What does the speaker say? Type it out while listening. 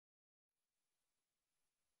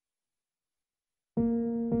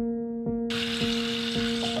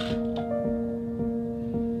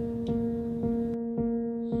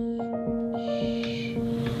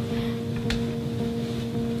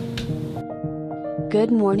Good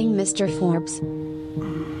morning, Mr. Forbes.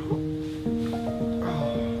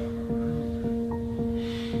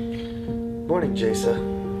 Morning,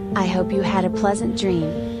 J.A.E.S.A. I hope you had a pleasant dream.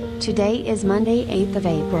 Today is Monday, 8th of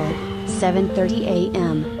April, 7:30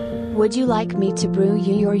 a.m. Would you like me to brew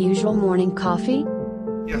you your usual morning coffee?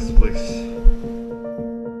 Yes, please.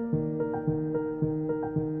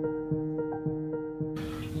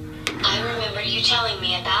 I remember you telling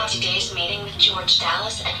me about today's meeting with George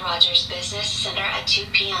Dallas at Rogers Business Center at 2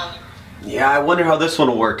 p.m. Yeah, I wonder how this one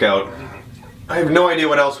will work out. I have no idea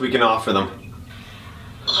what else we can offer them.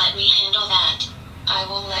 Let me handle that. I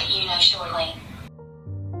will let you know shortly.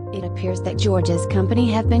 It appears that George's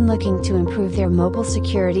company have been looking to improve their mobile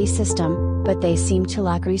security system, but they seem to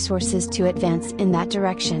lack resources to advance in that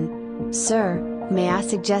direction. Sir, may I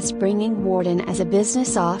suggest bringing Warden as a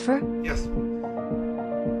business offer? Yes.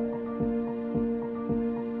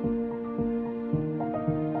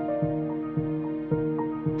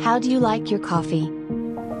 How do you like your coffee?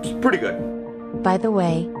 It's pretty good. By the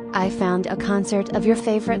way, I found a concert of your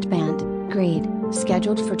favorite band, Greed,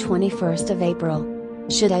 scheduled for 21st of April.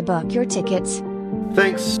 Should I book your tickets?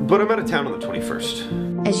 Thanks, but I'm out of town on the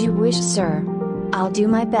 21st. As you wish, sir. I'll do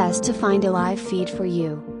my best to find a live feed for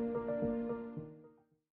you.